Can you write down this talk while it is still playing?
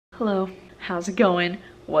Hello, how's it going?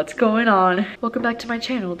 What's going on? Welcome back to my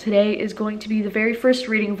channel. Today is going to be the very first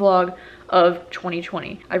reading vlog of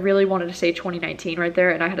 2020. I really wanted to say 2019 right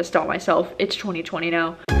there and I had to stop myself. It's 2020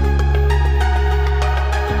 now.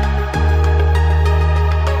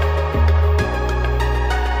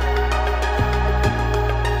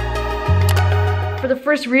 For the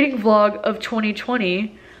first reading vlog of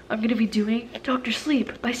 2020, I'm gonna be doing Dr.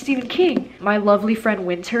 Sleep by Stephen King. My lovely friend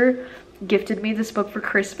Winter gifted me this book for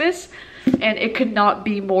Christmas, and it could not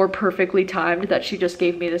be more perfectly timed that she just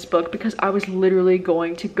gave me this book because I was literally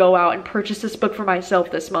going to go out and purchase this book for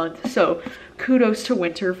myself this month. So kudos to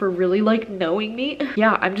Winter for really like knowing me.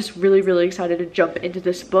 Yeah, I'm just really excited to jump into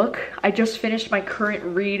this book. I just finished my current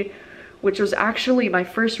read, which was actually my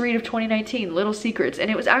first read of 2019, Little Secrets,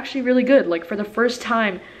 and it was actually really good. Like for the first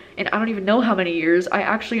time in I don't even know how many years, I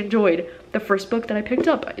actually enjoyed the first book that I picked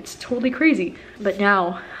up. It's totally crazy. But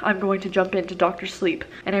now I'm going to jump into Dr. Sleep,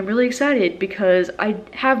 and I'm really excited because I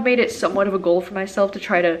have made it somewhat of a goal for myself to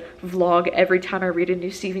try to vlog every time I read a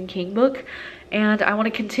new Stephen King book, and I want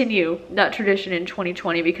to continue that tradition in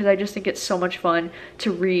 2020 because I just think it's so much fun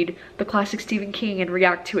to read the classic Stephen King and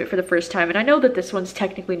react to it for the first time. And I know that this one's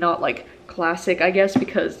technically not like classic, I guess,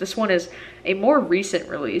 because this one is a more recent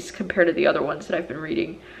release compared to the other ones that I've been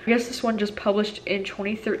reading. I guess this one just published in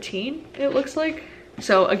 2013, it looks like.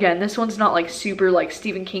 So again, this one's not like super like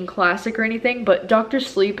Stephen King classic or anything, but Dr.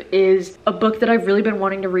 Sleep is a book that I've really been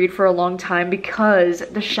wanting to read for a long time because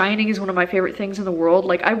The Shining is one of my favorite things in the world.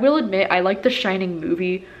 Like, I will admit I like The Shining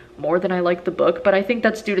movie more than I like the book, but I think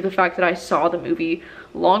that's due to the fact that I saw the movie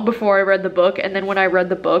long before I read the book, and then when I read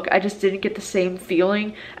the book I just didn't get the same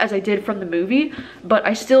feeling as I did from the movie, but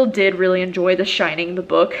I still did really enjoy The Shining, the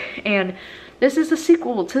book, and this is the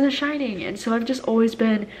sequel to The Shining, and so I've just always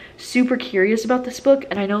been super curious about this book,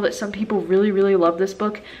 and I know that some people really love this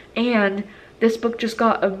book, and this book just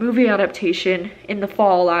got a movie adaptation in the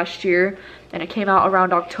fall last year, and it came out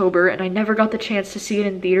around October, and I never got the chance to see it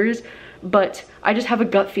in theaters, but I just have a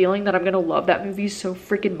gut feeling that I'm gonna love that movie so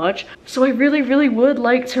freaking much. So I really would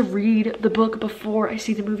like to read the book before I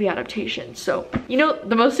see the movie adaptation. So, you know,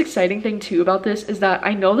 the most exciting thing too about this is that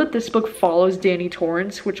I know that this book follows Danny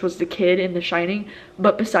Torrance, which was the kid in The Shining,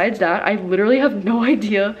 but besides that, I literally have no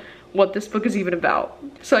idea what this book is even about.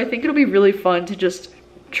 So I think it'll be really fun to just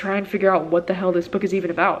try and figure out what the hell this book is even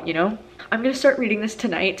about, you know? I'm gonna start reading this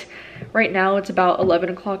tonight. Right now it's about 11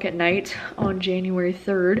 o'clock at night on January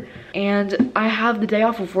 3rd, and I have the day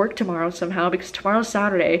off of work tomorrow somehow because tomorrow's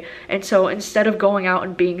Saturday, and so instead of going out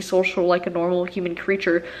and being social like a normal human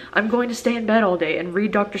creature, I'm going to stay in bed all day and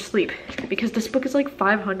read Dr. Sleep because this book is like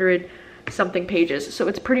 500 something pages, so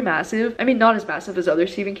it's pretty massive. I mean, not as massive as other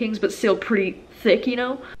Stephen King's, but still pretty thick, you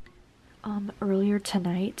know? Earlier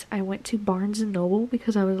tonight I went to Barnes & Noble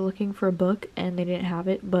because I was looking for a book and they didn't have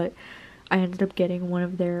it, but I ended up getting one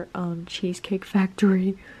of their Cheesecake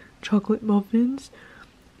Factory chocolate muffins,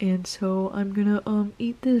 and so I'm gonna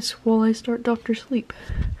eat this while I start Dr. Sleep,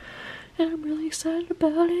 and I'm really excited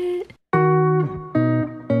about it.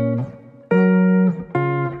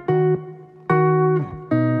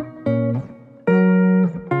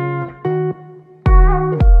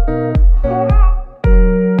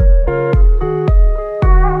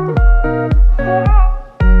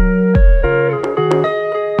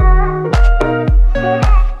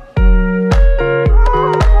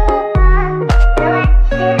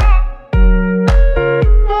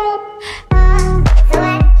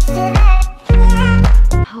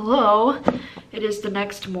 It is the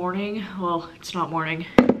next morning. Well, it's not morning.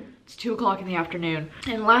 It's 2 o'clock in the afternoon.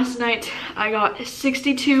 And last night I got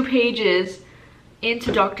 62 pages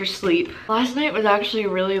into Dr. Sleep. Last night was actually a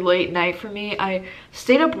really late night for me. I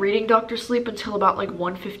stayed up reading Dr. Sleep until about like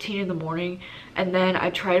 1:15 in the morning, and then I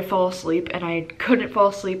tried to fall asleep and I couldn't fall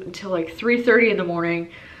asleep until like 3:30 in the morning.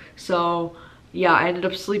 So yeah, I ended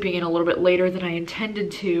up sleeping in a little bit later than I intended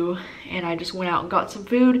to, and I just went out and got some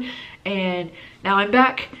food, and now I'm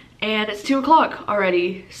back. And it's 2 o'clock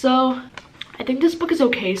already, so I think this book is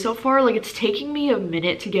okay so far. Like, it's taking me a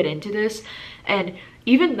minute to get into this, and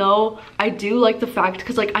even though I do like the fact,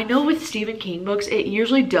 because like I know with Stephen King books it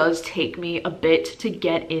usually does take me a bit to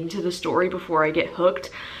get into the story before I get hooked,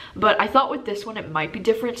 but I thought with this one it might be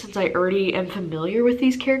different since I already am familiar with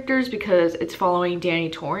these characters because it's following Danny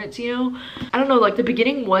Torrance, you know? I don't know, like the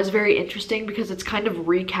beginning was very interesting because it's kind of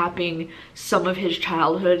recapping some of his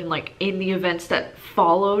childhood and like in the events that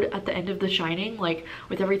followed at the end of The Shining, like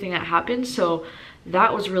with everything that happened. So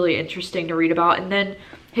that was really interesting to read about. And then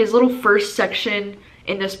his little first section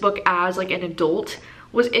in this book as like an adult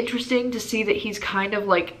was interesting to see that he's kind of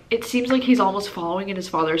like, it seems like he's almost following in his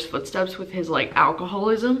father's footsteps with his like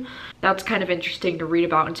alcoholism. That's kind of interesting to read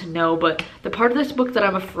about and to know. But the part of this book that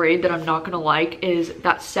I'm afraid that I'm not gonna like is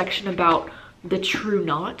that section about the true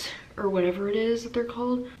knot, or whatever it is that they're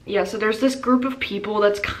called. Yeah, so there's this group of people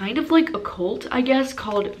that's kind of like a cult, I guess,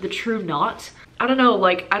 called the True Knot. I don't know,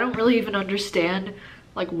 like, I don't really even understand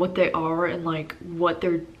like what they are and like what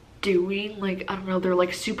they're doing. Like, I don't know, they're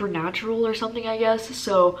like supernatural or something, I guess.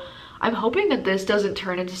 So I'm hoping that this doesn't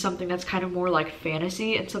turn into something that's kind of more like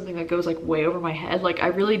fantasy and something that goes like way over my head. Like, I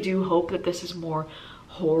really do hope that this is more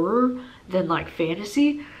horror than like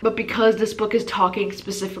fantasy. But because this book is talking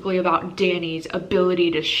specifically about Danny's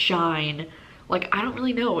ability to shine, like, I don't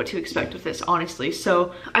really know what to expect with this, honestly.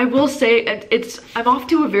 So I will say I'm off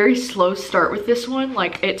to a very slow start with this one.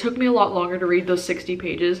 Like, it took me a lot longer to read those 60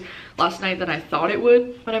 pages last night than I thought it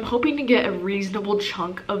would. But I'm hoping to get a reasonable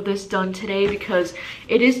chunk of this done today because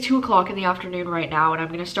it is 2 o'clock in the afternoon right now and I'm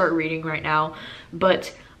gonna start reading right now.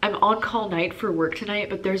 But I'm on call night for work tonight,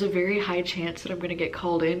 but there's a very high chance that I'm gonna get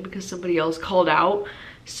called in because somebody else called out.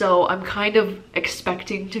 So I'm kind of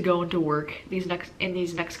expecting to go into work in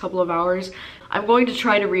these next couple of hours. I'm going to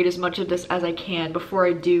try to read as much of this as I can before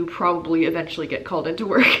I do probably eventually get called into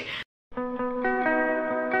work.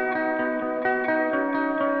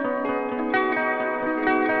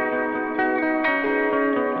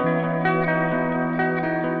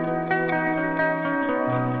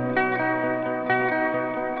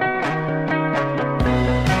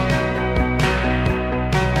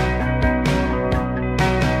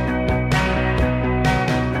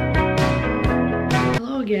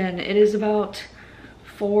 It is about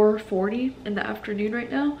 4:40 in the afternoon right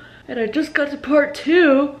now, and I just got to part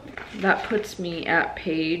 2. That puts me at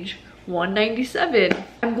page 197.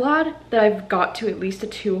 I'm glad that I've got to at least a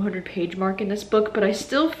 200 page mark in this book, but I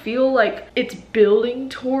still feel like it's building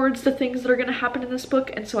towards the things that are going to happen in this book,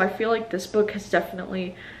 and so I feel like this book has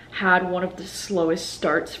definitely had one of the slowest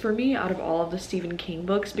starts for me out of all of the Stephen King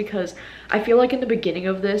books, because I feel like in the beginning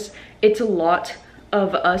of this, it's a lot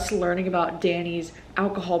of us learning about Danny's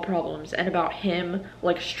alcohol problems and about him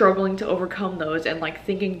like struggling to overcome those and like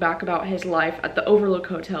thinking back about his life at the Overlook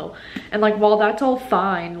Hotel. And like, while that's all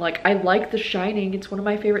fine, like, I like The Shining, it's one of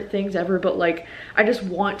my favorite things ever, but like, I just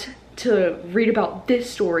want to read about this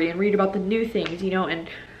story and read about the new things, you know.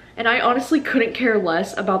 And I honestly couldn't care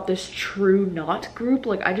less about this True Knot group.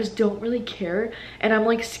 Like, I just don't really care. And I'm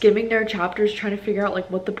like skimming their chapters trying to figure out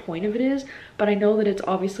like what the point of it is. But I know that it's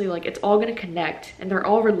obviously like it's all gonna connect and they're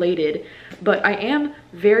all related. But I am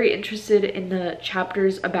very interested in the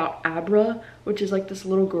chapters about Abra, which is like this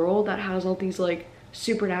little girl that has all these like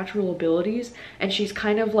supernatural abilities. And she's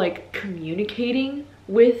kind of like communicating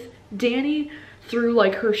with Danny through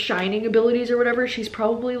like her shining abilities or whatever. She's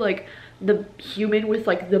probably like the human with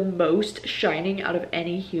like the most shining out of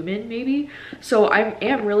any human, maybe. So I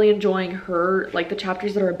am really enjoying her, like the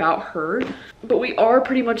chapters that are about her. But we are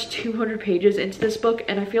pretty much 200 pages into this book,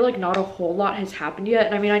 and I feel like not a whole lot has happened yet.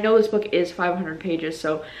 And I mean, I know this book is 500 pages,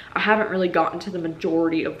 so I haven't really gotten to the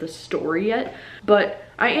majority of the story yet, but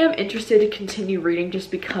I am interested to continue reading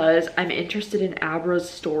just because I'm interested in Abra's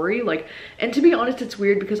story. Like, and to be honest, it's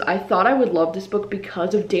weird because I thought I would love this book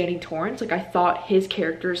because of Danny Torrance. Like, I thought his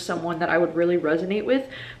character is someone that I would really resonate with.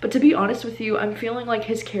 But to be honest with you, I'm feeling like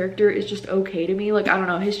his character is just okay to me. Like, I don't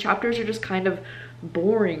know, his chapters are just kind of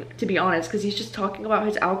boring, to be honest, because he's just talking about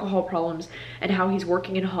his alcohol problems and how he's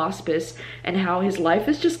working in hospice and how his life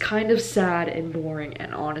is just kind of sad and boring.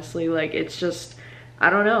 And honestly, like, it's just,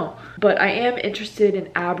 I don't know. But I am interested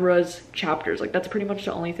in Abra's chapters. Like, that's pretty much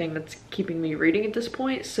the only thing that's keeping me reading at this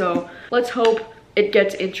point. So let's hope it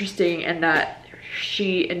gets interesting and that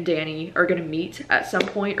she and Danny are gonna meet at some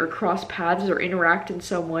point or cross paths or interact in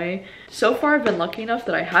some way. So far, I've been lucky enough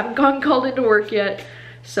that I haven't gotten called into work yet.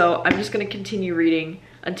 So I'm just gonna continue reading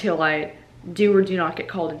until I do or do not get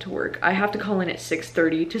called into work. I have to call in at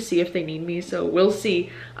 6:30 to see if they need me. So we'll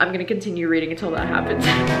see. I'm gonna continue reading until that happens.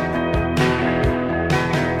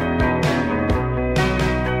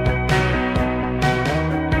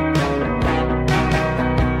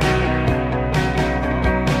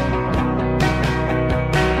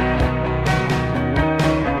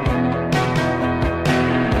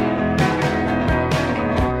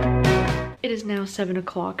 It is now 7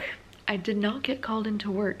 o'clock. I did not get called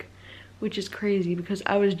into work, which is crazy because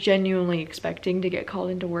I was genuinely expecting to get called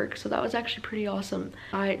into work. So that was actually pretty awesome.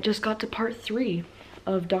 I just got to part 3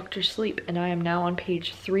 of Dr. Sleep and I am now on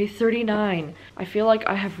page 339. I feel like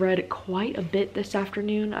I have read quite a bit this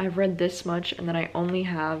afternoon. I've read this much and then I only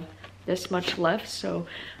have this much left, so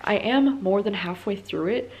I am more than halfway through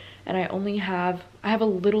it, and I have a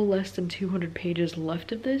little less than 200 pages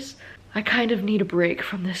left of this. I kind of need a break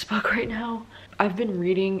from this book right now. I've been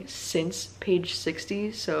reading since page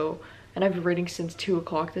 60, and I've been reading since 2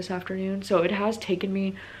 o'clock this afternoon, so it has taken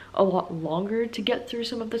me a lot longer to get through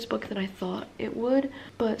some of this book than I thought it would.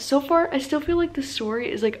 But so far, I still feel like the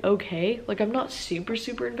story is like okay. Like I'm not super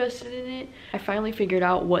invested in it. I finally figured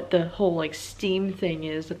out what the whole like steam thing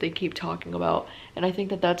is that they keep talking about, and I think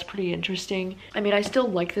that that's pretty interesting. I mean, I still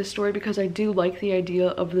like this story because I do like the idea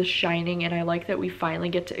of The Shining, and I like that we finally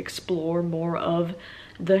get to explore more of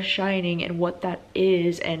The Shining and what that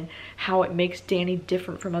is and how it makes Danny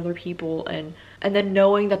different from other people, and then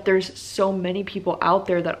knowing that there's so many people out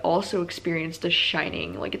there that also experience The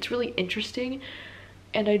Shining. Like, it's really interesting.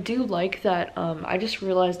 And I do like that, I just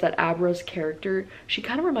realized that Abra's character, she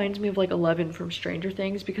kind of reminds me of like Eleven from Stranger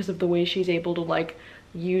Things because of the way she's able to like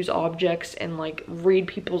use objects and like read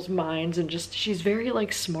people's minds, and just she's very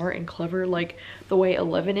like smart and clever like the way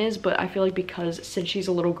Eleven is. But I feel like because since she's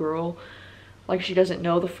a little girl, like she doesn't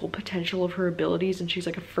know the full potential of her abilities, and she's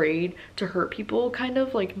like afraid to hurt people, kind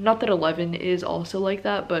of. Like, not that Eleven is also like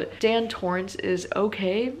that, but Dan Torrance is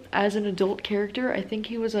okay as an adult character. I think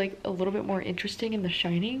he was like a little bit more interesting in The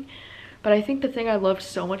Shining, but I think the thing I loved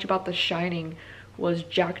so much about The Shining was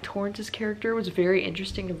Jack Torrance's character was very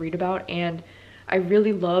interesting to read about, and I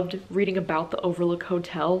really loved reading about the Overlook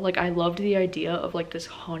Hotel. Like, I loved the idea of like this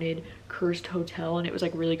haunted, cursed hotel, and it was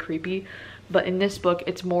like really creepy. But in this book,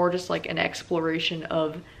 it's more just like an exploration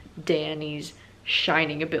of Danny's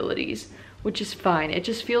shining abilities, which is fine. It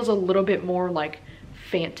just feels a little bit more like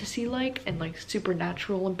fantasy-like and like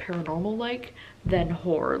supernatural and paranormal-like than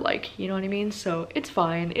horror-like, you know what I mean? So it's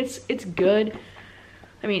fine. It's good.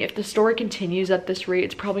 I mean, if the story continues at this rate,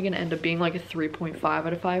 it's probably gonna end up being like a 3.5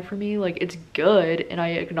 out of 5 for me. Like, it's good, and I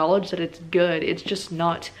acknowledge that it's good. It's just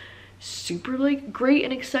not super like great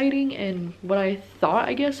and exciting and what I thought,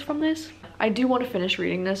 I guess, from this. I do want to finish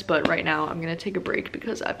reading this, but right now I'm gonna take a break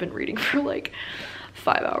because I've been reading for like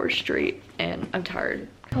 5 hours straight and I'm tired.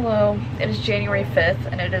 Hello, it is January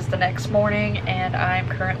 5th and it is the next morning, and I'm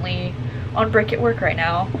currently on break at work right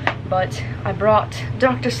now, but I brought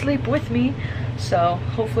Dr. Sleep with me, so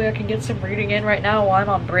hopefully I can get some reading in right now while I'm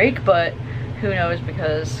on break, but who knows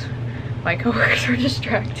because my coworkers are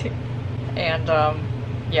distracting. And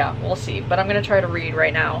yeah, we'll see, but I'm gonna try to read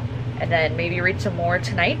right now and then maybe read some more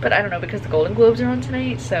tonight, but I don't know because the Golden Globes are on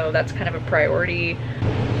tonight, so that's kind of a priority.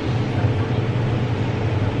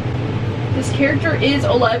 This character is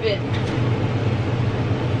 11.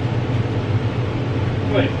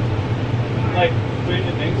 Wait, like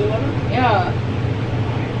Stranger Things 11? Yeah.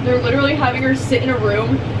 They're literally having her sit in a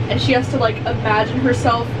room and she has to like imagine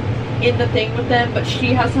herself in the thing with them, but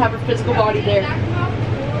she has to have her physical body there.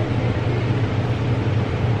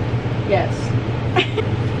 Yes.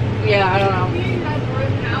 Yeah, I don't know.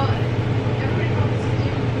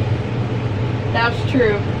 That's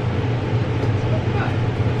true.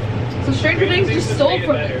 So Stranger Things just stole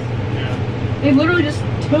from this. Yeah. They literally just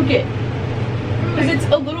took it. Because it's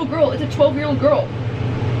a little girl. It's a 12-year-old girl.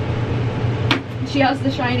 She has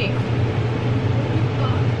The Shining.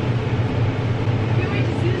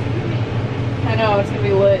 I know, it's gonna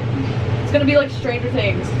be lit. It's gonna be like Stranger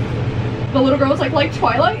Things. The little girl was like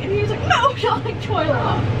Twilight? And he was like, no, not like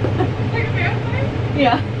Twilight. Like a vampire?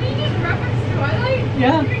 Yeah. Did you just reference Twilight?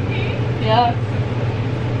 Yeah. Stephen King? Yeah.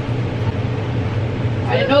 I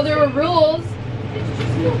didn't know there were rules. It's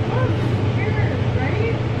just your book. Here,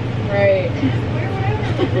 right? Right. Wear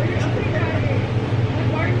whatever. Wear your uppity driving. Like,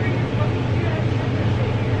 why are you wearing your fucking cute ass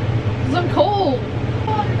shirt here? Because I'm cold.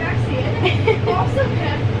 On the backseat. Also,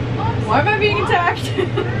 man. Why am I being attacked? He's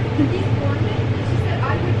ornament. It's just that I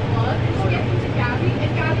would love to get him to Gabby,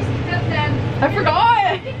 and Gabby's stepdad. I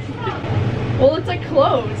forgot! Well, it's like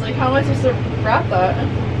clothes. Like, how am I supposed to wrap that?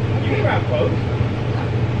 You can wrap clothes.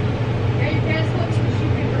 Yeah, your pants look too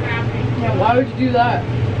stupid for wrapping. Yeah, why would you do that?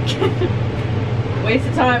 Waste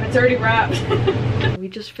of time, it's already wrapped. We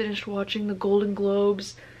just finished watching the Golden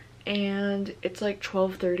Globes and it's like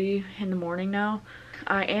 12:30 in the morning now.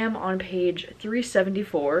 I am on page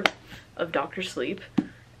 374 of Dr. Sleep,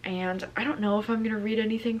 and I don't know if I'm gonna read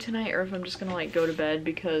anything tonight or if I'm just gonna like go to bed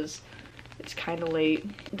because it's kind of late.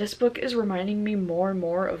 This book is reminding me more and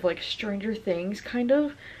more of like Stranger Things, kind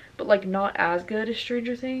of, but like not as good as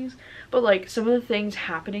Stranger Things. But like some of the things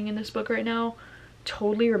happening in this book right now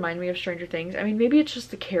totally remind me of Stranger Things. I mean, maybe it's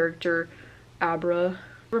just the character Abra.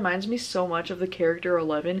 It reminds me so much of the character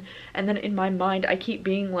 11, and then in my mind I keep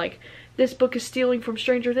being like, this book is stealing from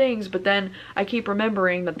Stranger Things, but then I keep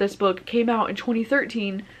remembering that this book came out in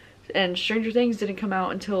 2013 and Stranger Things didn't come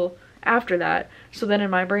out until after that. So then in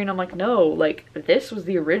my brain, I'm like, no, like this was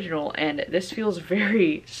the original and this feels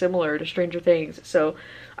very similar to Stranger Things. So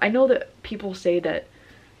I know that people say that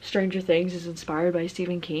Stranger Things is inspired by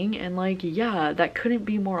Stephen King, and like, yeah, that couldn't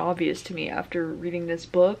be more obvious to me after reading this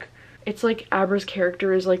book. It's like Abra's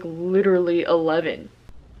character is like literally 11.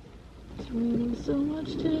 It's raining so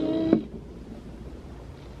much today.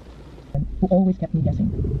 Who always kept me guessing.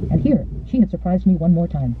 And here, she had surprised me one more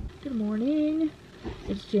time. Good morning.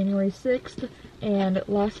 It's January 6th, and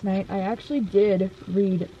last night I actually did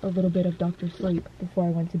read a little bit of Dr. Sleep before I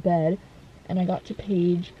went to bed, and I got to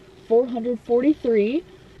page 443,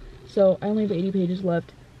 so I only have 80 pages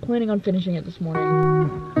left. Planning on finishing it this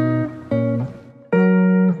morning.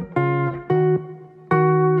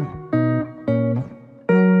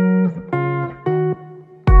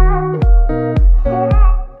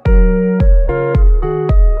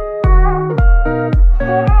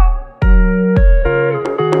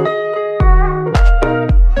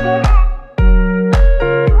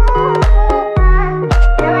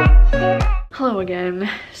 Again.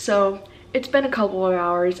 So it's been a couple of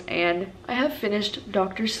hours and I have finished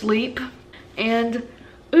Dr. Sleep, and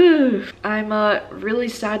I'm really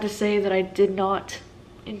sad to say that I did not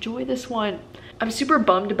enjoy this one. I'm super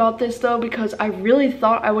bummed about this though, because I really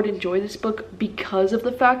thought I would enjoy this book because of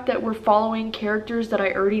the fact that we're following characters that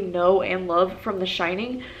I already know and love from The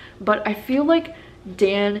Shining, but I feel like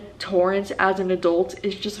Dan Torrance as an adult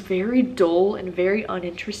is just very dull and very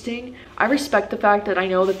uninteresting. I respect the fact that I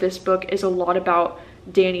know that this book is a lot about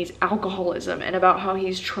Danny's alcoholism and about how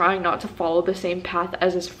he's trying not to follow the same path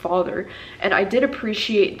as his father, and I did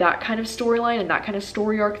appreciate that kind of storyline and that kind of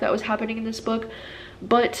story arc that was happening in this book,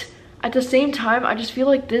 but at the same time I just feel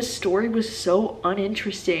like this story was so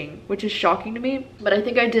uninteresting, which is shocking to me. But I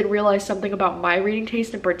think I did realize something about my reading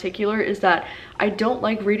taste in particular, is that I don't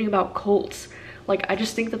like reading about cults. Like, I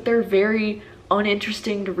just think that they're very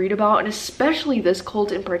uninteresting to read about, and especially this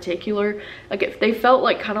cult in particular. Like, if they felt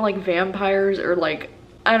like kind of like vampires or like,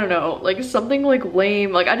 I don't know, like something like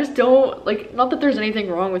lame, like I just don't like, not that there's anything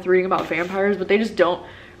wrong with reading about vampires, but they just don't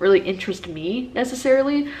really interest me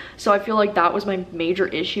necessarily. So I feel like that was my major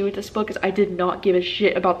issue with this book, is I did not give a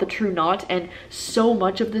shit about the True Knot, and so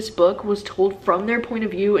much of this book was told from their point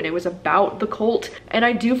of view and it was about the cult. And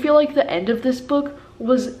I do feel like the end of this book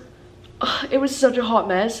was it was such a hot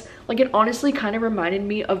mess. Like, it honestly kind of reminded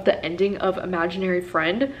me of the ending of Imaginary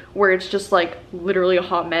Friend, where it's just like literally a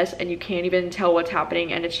hot mess and you can't even tell what's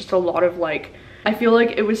happening, and it's just a lot of like, I feel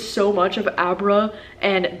like it was so much of Abra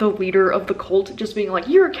and the leader of the cult just being like,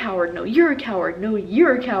 you're a coward, no you're a coward, no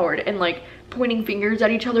you're a coward, and like pointing fingers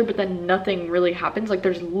at each other, but then nothing really happens. Like,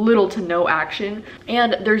 there's little to no action,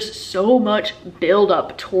 and there's so much build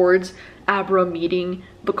up towards Abra meeting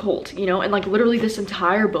the cult, you know, and like literally this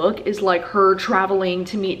entire book is like her traveling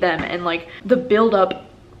to meet them, and like the build up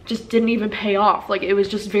just didn't even pay off. Like, it was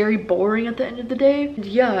just very boring at the end of the day. And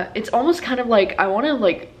yeah, it's almost kind of like, I want to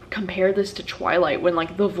like compare this to Twilight, when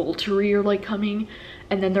like the Volturi are like coming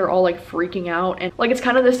and then they're all like freaking out, and like it's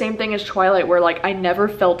kind of the same thing as Twilight, where like I never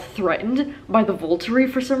felt threatened by the Volturi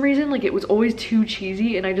for some reason. Like, it was always too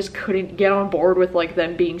cheesy and I just couldn't get on board with like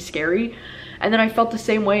them being scary. And then I felt the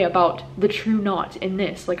same way about the True Knot in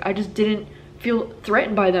this. Like, I just didn't feel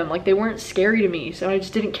threatened by them. Like, they weren't scary to me, so I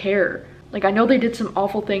just didn't care. Like, I know they did some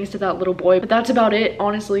awful things to that little boy, but that's about it,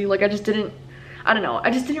 honestly. Like, I just didn't, I don't know,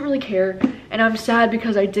 I just didn't really care. And I'm sad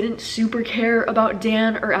because I didn't super care about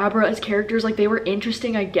Dan or Abra as characters. Like, they were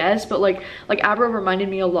interesting, I guess, but like Abra reminded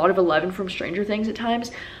me a lot of 11 from Stranger Things at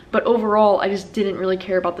times. But overall, I just didn't really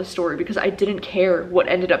care about the story because I didn't care what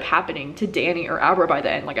ended up happening to Danny or Abra by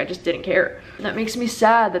the end. Like, I just didn't care. And that makes me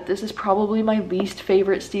sad that this is probably my least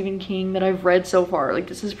favorite Stephen King that I've read so far. Like,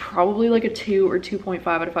 this is probably like a 2 or 2.5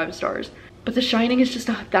 out of 5 stars. But The Shining is just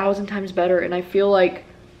 1,000 times better, and I feel like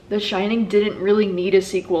The Shining didn't really need a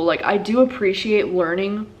sequel. Like, I do appreciate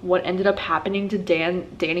learning what ended up happening to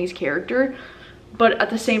Danny's character, but at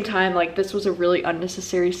the same time, like, this was a really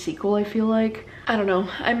unnecessary sequel, I feel like. I don't know,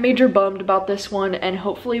 I'm major bummed about this one, and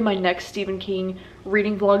hopefully my next Stephen King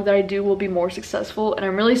reading vlog that I do will be more successful. And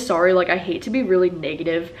I'm really sorry, like, I hate to be really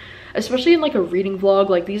negative, especially in like a reading vlog.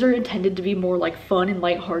 Like, these are intended to be more like fun and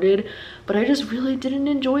lighthearted, but I just really didn't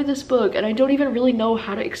enjoy this book, and I don't even really know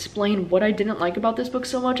how to explain what I didn't like about this book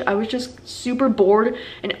so much. I was just super bored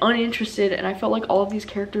and uninterested, and I felt like all of these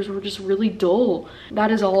characters were just really dull.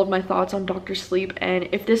 That is all of my thoughts on Dr. Sleep, and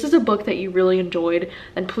if this is a book that you really enjoyed,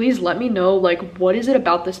 then please let me know, like, what is it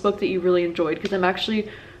about this book that you really enjoyed, because I'm actually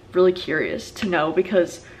really curious to know,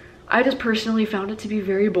 because I just personally found it to be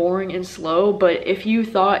very boring and slow, but if you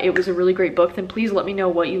thought it was a really great book, then please let me know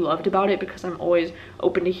what you loved about it, because I'm always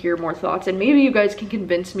open to hear more thoughts, and maybe you guys can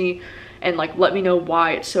convince me and like let me know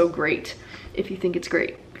why it's so great if you think it's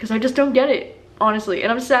great, because I just don't get it, honestly,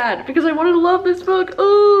 and I'm sad because I wanted to love this book.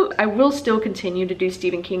 Oh, I will still continue to do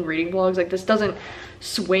Stephen King reading vlogs. Like, this doesn't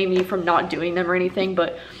sway me from not doing them or anything,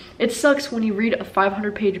 but it sucks when you read a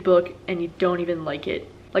 500-page book and you don't even like it.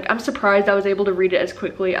 Like, I'm surprised I was able to read it as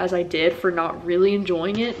quickly as I did for not really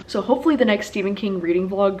enjoying it. So hopefully the next Stephen King reading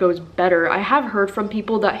vlog goes better. I have heard from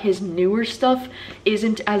people that his newer stuff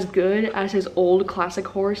isn't as good as his old classic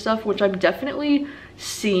horror stuff, which I'm definitely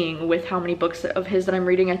seeing with how many books of his that I'm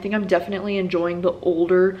reading. I think I'm definitely enjoying the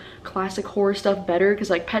older classic horror stuff better, because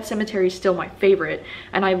like Pet Sematary is still my favorite,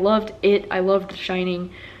 and I loved it. I loved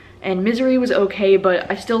Shining, and Misery was okay, but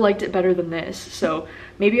I still liked it better than this. So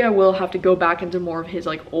maybe I will have to go back into more of his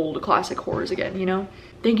like old classic horrors again, you know?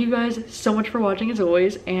 Thank you guys so much for watching as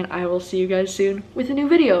always, and I will see you guys soon with a new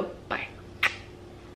video. Bye.